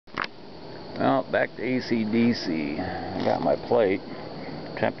Well, back to AC/DC. I got my plate,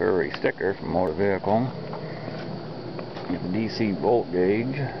 temporary sticker from motor vehicle. DC volt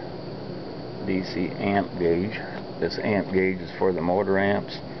gauge, DC amp gauge. This amp gauge is for the motor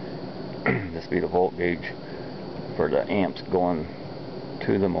amps. This be the volt gauge for the amps going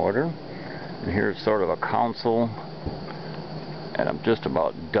to the motor. And here's sort of a console, and I'm just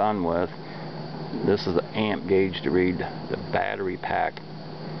about done with. This is the amp gauge to read the battery pack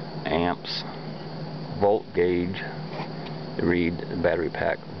amps, volt gauge to read the battery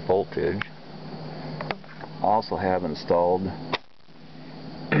pack voltage. Also have installed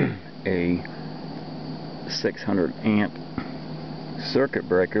a 600 amp circuit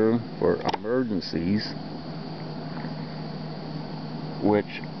breaker for emergencies,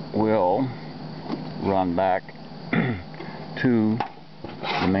 which will run back to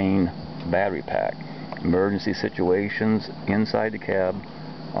the main battery pack. Emergency situations inside the cab,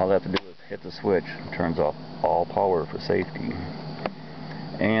 all I have to do is hit the switch, turns off all power for safety.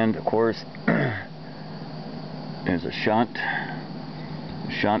 And of course there's a shunt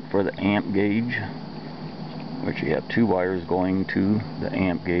for the amp gauge, which you have two wires going to the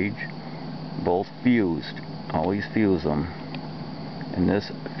amp gauge, both fused. Always fuse them. And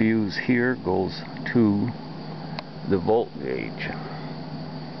this fuse here goes to the volt gauge.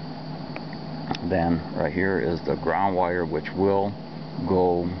 Then right here is the ground wire, which will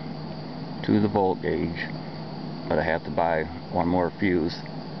go to the volt gauge, but I have to buy one more fuse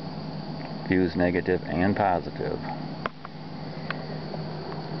negative and positive.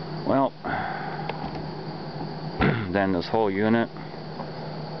 Well, then this whole unit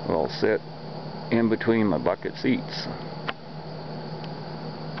will sit in between my bucket seats.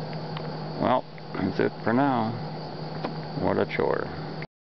 Well, that's it for now. What a chore.